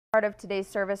Part of today's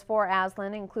service for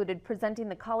Aslan included presenting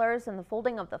the colors and the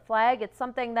folding of the flag. It's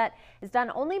something that is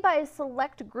done only by a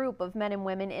select group of men and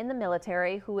women in the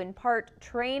military who in part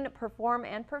train, perform,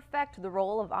 and perfect the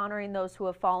role of honoring those who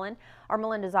have fallen. Our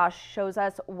Melinda Zosh shows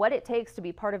us what it takes to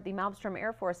be part of the Malmstrom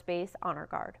Air Force Base Honor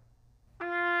Guard.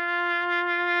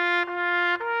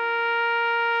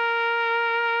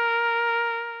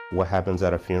 What happens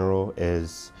at a funeral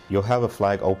is you'll have a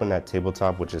flag open at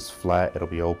tabletop, which is flat, it'll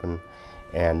be open,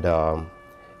 and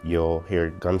you'll hear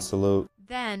gun salute.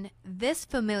 Then this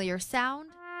familiar sound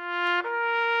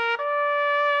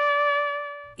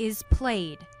is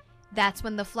played. That's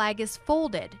when the flag is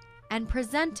folded and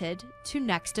presented to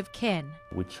next of kin.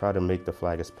 We try to make the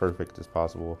flag as perfect as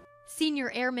possible. Senior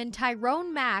Airman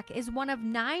Tyrone Mack is one of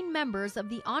 9 members of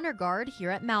the Honor Guard here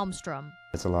at Malmstrom.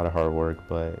 It's a lot of hard work,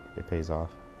 but it pays off.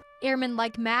 Airmen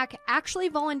like Mack actually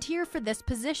volunteer for this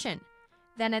position.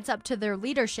 Then it's up to their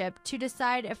leadership to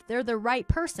decide if they're the right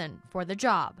person for the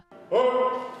job.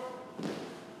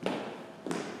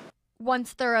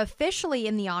 Once they're officially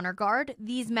in the Honor Guard,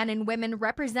 these men and women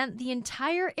represent the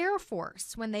entire Air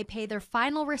Force when they pay their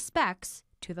final respects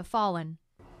to the fallen.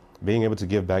 Being able to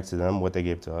give back to them what they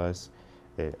gave to us,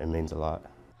 it means a lot.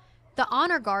 The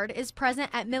Honor Guard is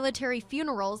present at military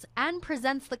funerals and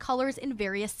presents the colors in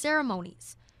various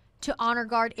ceremonies. To Honor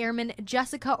Guard Airman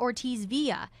Jessica Ortiz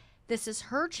Villa, this is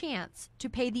her chance to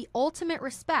pay the ultimate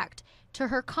respect to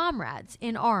her comrades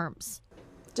in arms.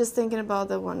 Just thinking about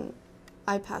that when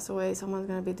I pass away, someone's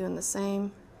going to be doing the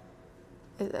same.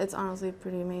 It's honestly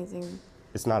pretty amazing.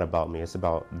 It's not about me, it's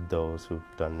about those who've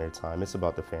done their time. It's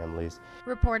about the families.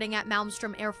 Reporting at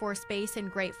Malmstrom Air Force Base in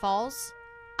Great Falls,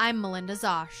 I'm Melinda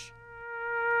Zosh.